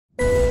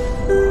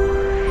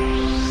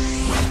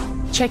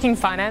Checking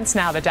finance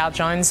now, the Dow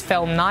Jones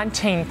fell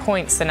 19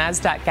 points, the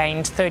Nasdaq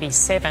gained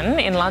 37.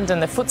 In London,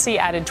 the FTSE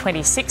added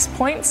 26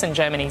 points and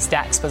Germany's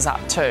DAX was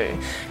up too.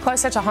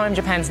 Closer to home,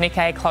 Japan's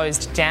Nikkei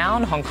closed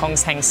down. Hong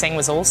Kong's Hang Seng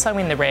was also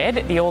in the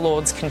red. The All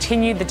Ords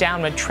continued the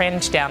downward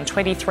trend, down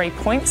 23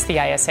 points. The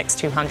ASX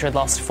 200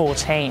 lost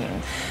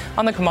 14.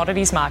 On the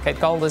commodities market,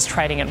 gold is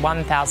trading at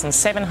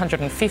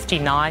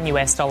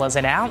 $1,759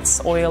 an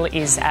ounce. Oil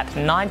is at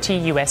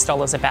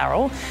 $90 a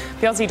barrel.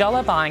 The Aussie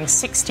dollar buying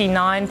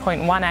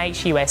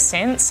 69.18 US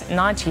cents,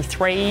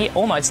 93,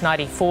 almost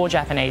 94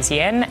 Japanese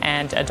yen,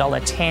 and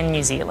 $1.10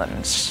 New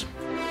Zealand.